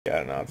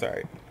Yeah, no, it's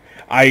alright.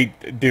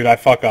 Dude, I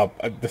fuck up.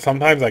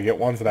 Sometimes I get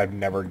ones that I'd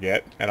never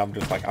get, and I'm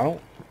just like, I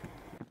don't...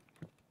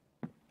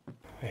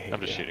 I'm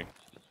just shooting.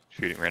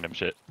 Shooting random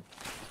shit.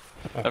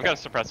 Okay. I've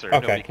got a suppressor.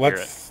 Okay,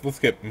 let's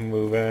get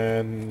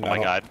moving. Oh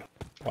my god.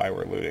 Why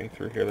we're looting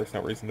through here. There's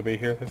no reason to be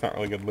here. There's not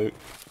really good loot.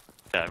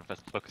 Yeah,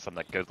 let's focus on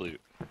that good loot.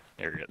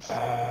 There it is.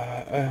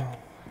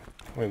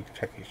 Wait, we can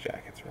check these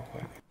jackets real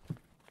quick.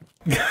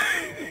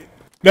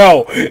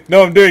 No!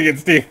 No, I'm doing it,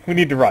 Steve. We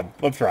need to run.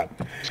 Let's run.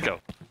 Let's go.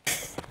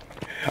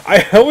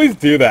 I always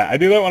do that. I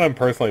do that when I'm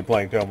personally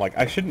playing, too. I'm like,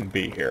 I shouldn't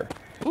be here.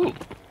 Ooh.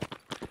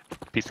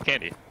 Piece of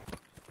candy.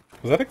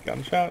 Was that a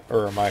gunshot,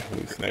 or am I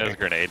hallucinating? That was a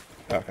grenade.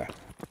 Okay.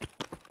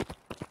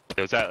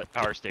 It was at a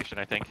power station,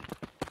 I think.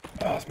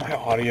 Oh, is my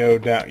audio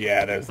down?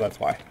 Yeah, it is. That's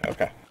why.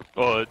 Okay.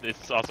 Well,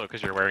 it's also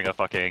because you're wearing a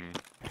fucking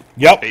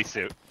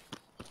spacesuit.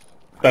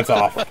 That's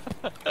off.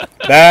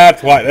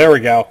 That's why. There we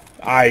go.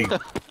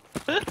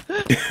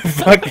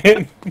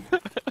 Fucking...